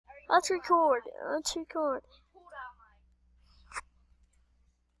Let's record. Let's record.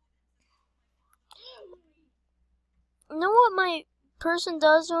 You know what my person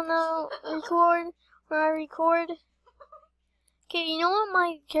does when I record? Okay, you know what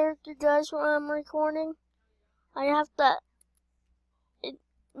my character does when I'm recording? I have to. It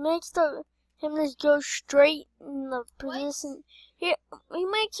makes him just go straight in the position. Here,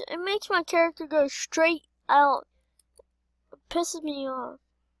 it makes my character go straight out. It pisses me off.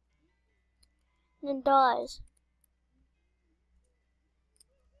 And then dies.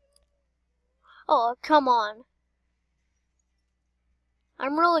 Oh, come on.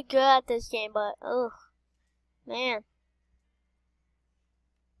 I'm really good at this game, but ugh, man.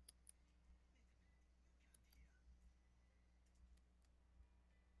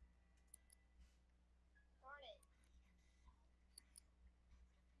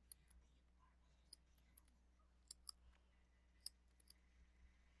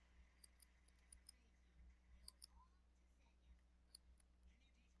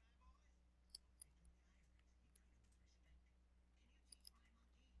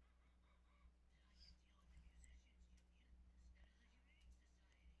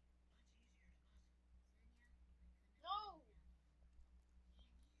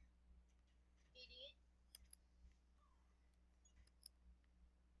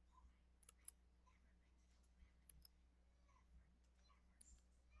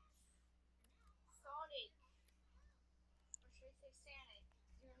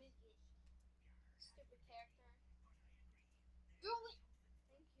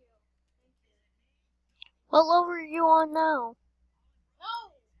 What level are you on now?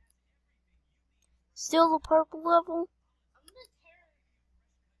 No! Still the purple level? I'm gonna tear.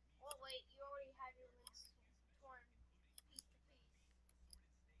 Oh, wait, you already have your lids torn piece to piece.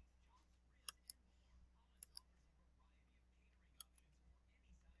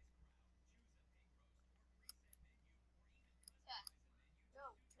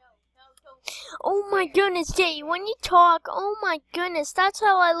 No, don't. Oh my goodness, Jay, when you talk, oh my goodness, that's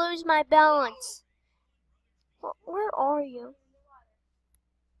how I lose my balance. Where are you?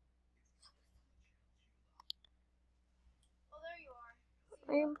 Oh, there you are.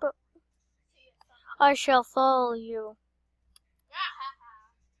 Rainbow. I shall follow you.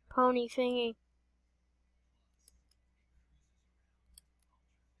 Pony thingy.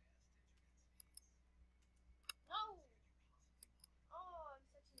 No! Oh, I'm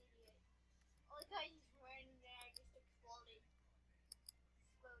such an idiot. Oh, the guy just ran in there and just exploded.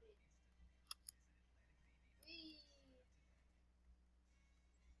 Whee!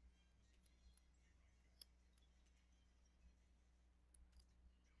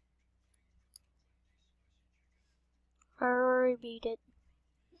 I already beat it.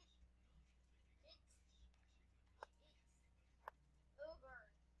 Over.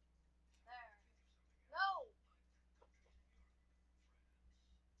 There. No!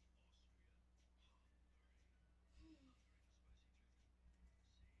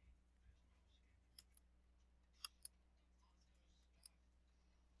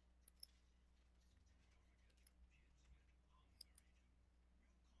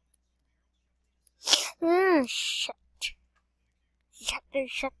 Shit.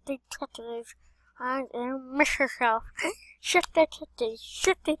 Shut the titties. I miss yourself. Shut the titties.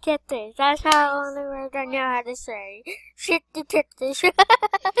 That's the only word I know how to say. Shut the titties.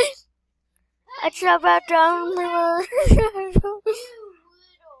 It's about the only word. You little.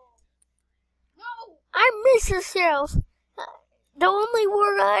 No! I miss yourself. The only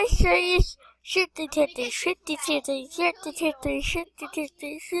word I say is shit the titties, shit the titties, shit the titties, shit the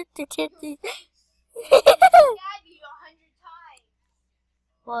titties, shit the titties. Stab you 100 times.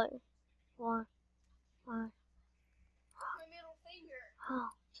 What? What? My middle finger.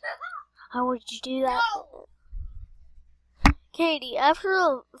 How would you do that? No! Katie, after a... I'm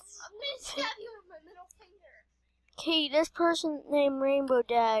gonna stab you with my middle finger. Katie, this person named Rainbow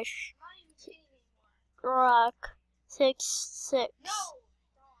Dash I'm not even kidding anymore. Rock 66. No!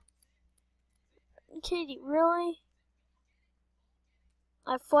 Katie, really?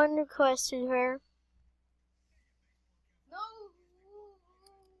 I friend requested her. No!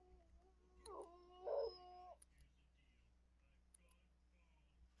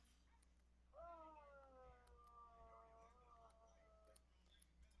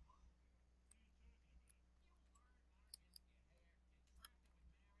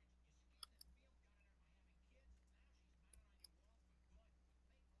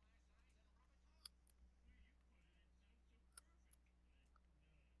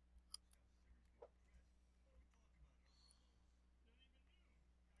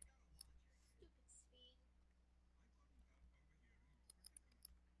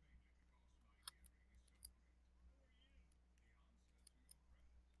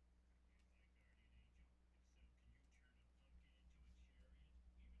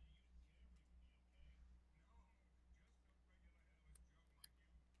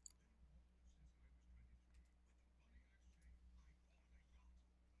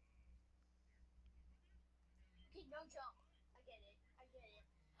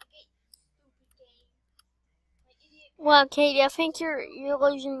 Well, Katie, I think you're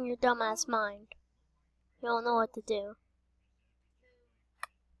losing your dumbass mind. You don't know what to do.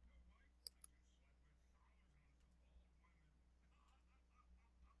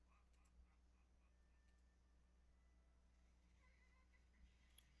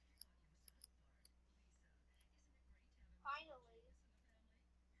 Finally.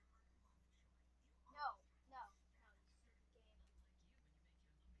 No, no, no, stupid game.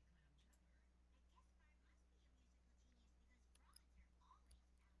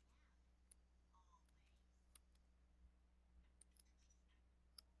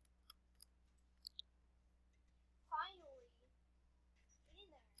 Finally. Get in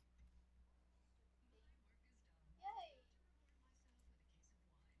there. Yay.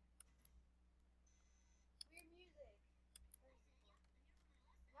 Weird music.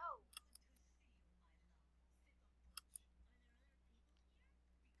 No.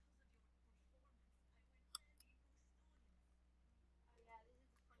 Oh yeah, this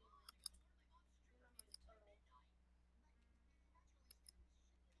is the funny one. Remember the turtle.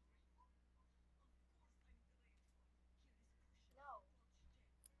 No.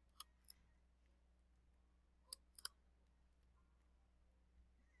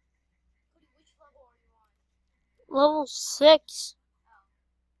 Cody, which level are you on? Level 6. Oh.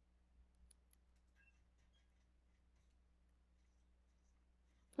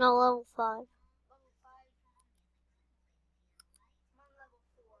 No, level 5. Level 5. I'm on level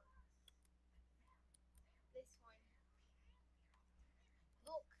 4. This one.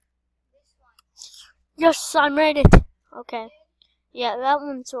 Look. This one. Yes, I made it. Okay. Yeah, that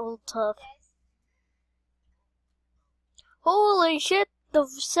one's a little tough. Yes. Holy shit, the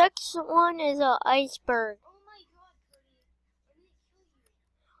second one is an iceberg. Oh my god, Cody. I'm gonna kill you.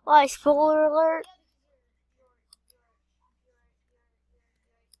 Why, spoiler alert? Yeah, because shut up. Don't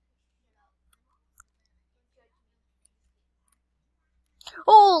judge me.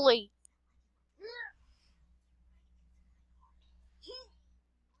 Holy!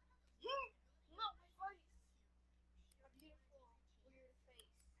 No, my face. A beautiful, weird face.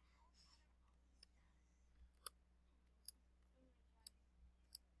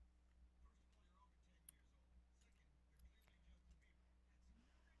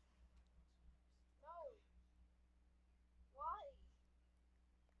 No. Why?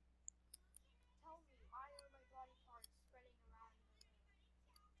 Tell me, why are my body parts spreading around in the room? There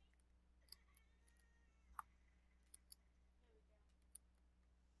we go.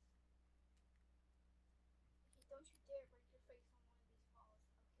 Okay, don't you dare break your face on one of these walls.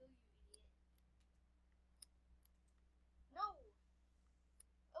 I'll kill you, idiot. No!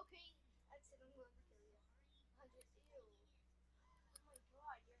 Okay, that's it. I'm going to kill you. I just, ew. Oh my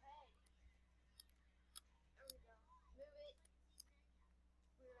god, your head. There we go. Move it.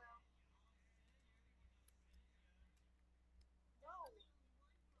 Weirdo. No!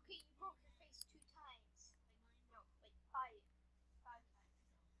 Okay, you broke your face 2 times. No, like 5. 5 times.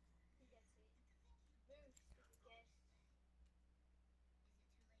 I think that's it. Move, stupid guest.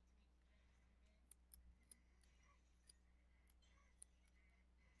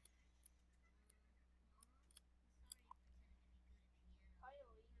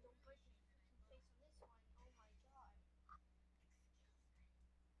 Finally, don't break your freaking face on this one. Oh my god.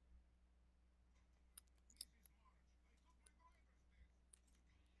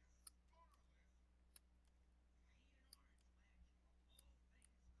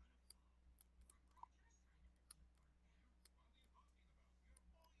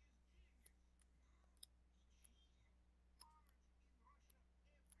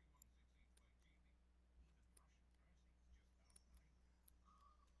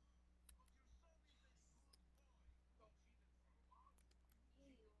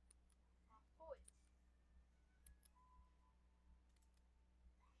 Ew. My foot.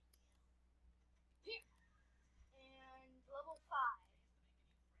 Here. And level 5.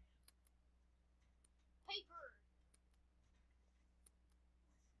 Paper.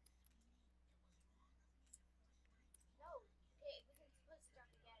 No. Okay, we can split stuff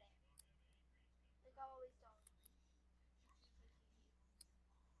to get it. Like I always do.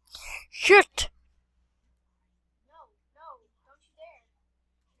 Shit! No, no, don't you dare.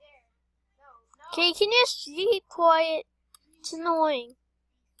 Dare. No, no. Okay, can you just keep quiet? It's annoying.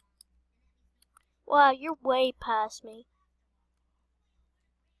 Wow, you're way past me.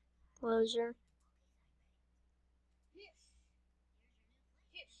 Loser. Hish.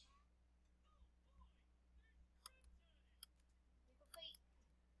 Hish. Nickel plate.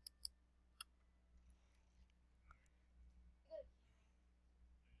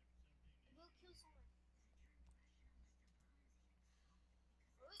 You will kill someone.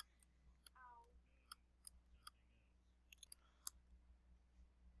 What? Ow.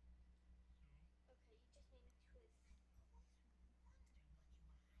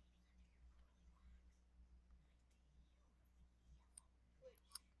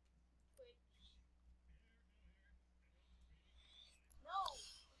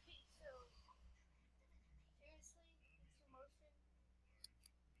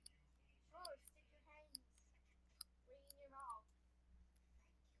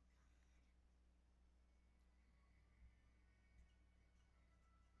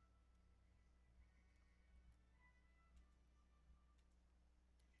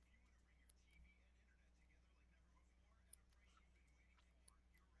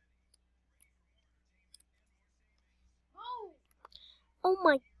 Oh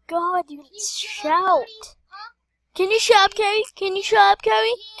my god, you Can you shut up, shout. Cody? Huh? Can you shut up, Carrie? Can you shut up,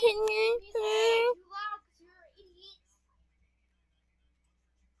 Carrie? Can You you? say it too loud because you're an idiot.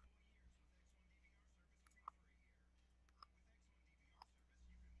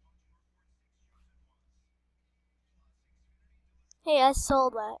 Hey, I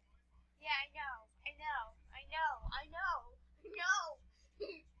sold that. Yeah, I know.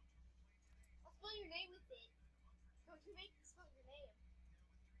 I'll spell your name with it. Don't you make me spell your name.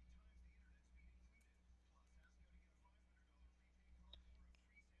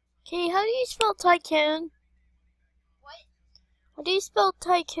 Okay, how do you spell tycoon? What? How do you spell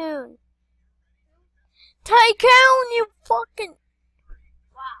tycoon? Who? Tycoon, you fucking.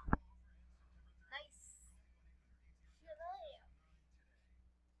 Wow. Nice. Shut up.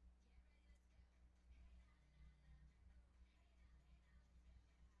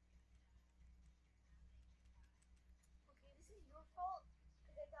 Okay, this is your fault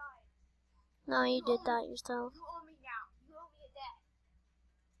because I died. No, you did that yourself. You owe me now. You owe me a debt.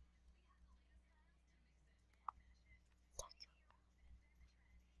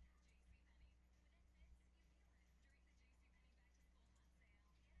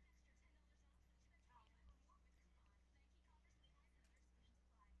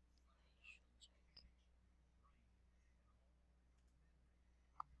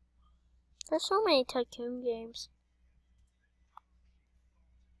 There's so many tycoon games.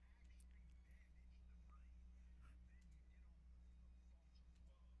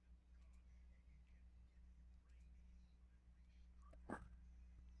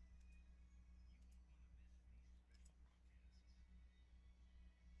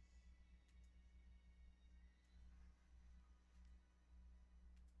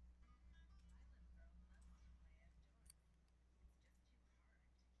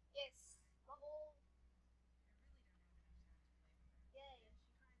 Yes. Bubble. Yay.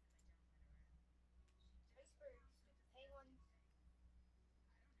 Iceberg. Stupid penguin.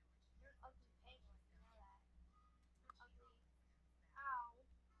 You're an ugly penguin. You know that. You're ugly. Ow.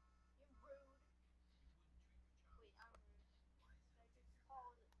 You're rude. Wait, I'm rude. I just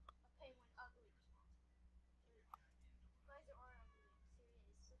called a penguin ugly. You guys are ugly. I'm serious.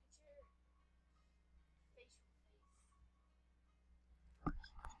 Look at your facial face.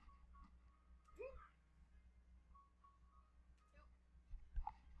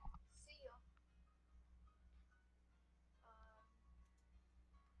 See ya.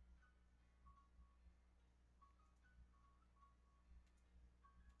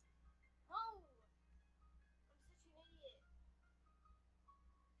 No! I'm such an idiot.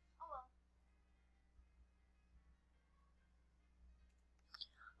 Oh well.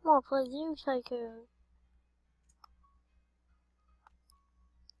 I'm gonna play you tycoon.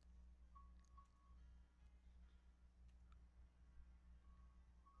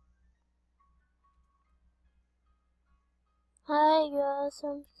 Hi guys,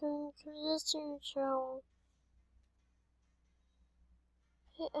 I'm going to this show.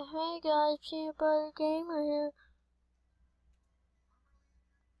 Hey guys, Peanut Butter Gamer here.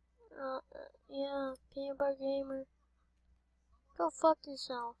 Yeah, Peanut Butter Gamer. Go fuck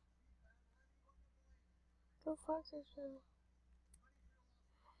yourself. Go fuck yourself.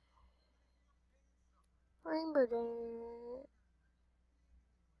 Rainbow Day.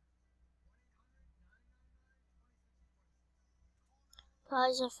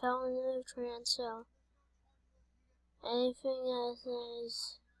 Guys, I fell into the trance, so anything that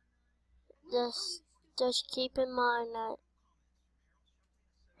is just keep in mind that